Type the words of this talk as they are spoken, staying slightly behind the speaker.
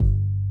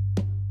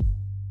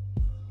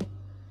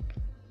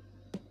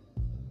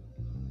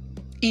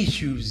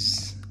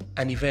Issues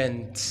and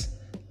events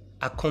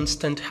are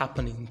constant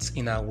happenings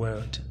in our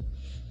world.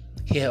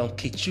 Here on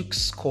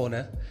Kechuk's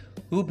Corner,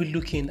 we'll be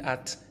looking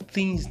at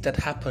things that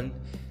happen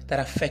that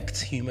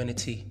affect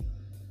humanity.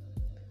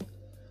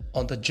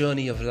 On the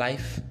journey of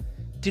life,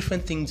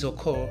 different things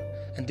occur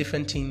and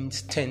different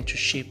things tend to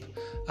shape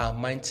our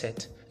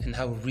mindset and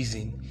how we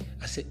reason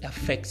as it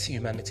affects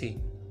humanity.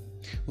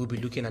 We'll be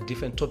looking at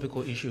different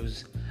topical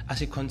issues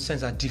as it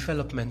concerns our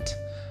development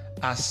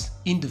as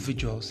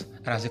individuals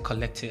and as a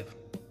collective.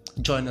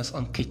 Join us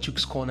on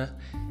Kechuk's Corner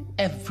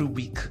every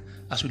week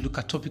as we look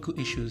at topical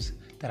issues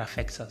that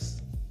affects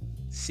us.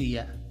 See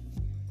ya.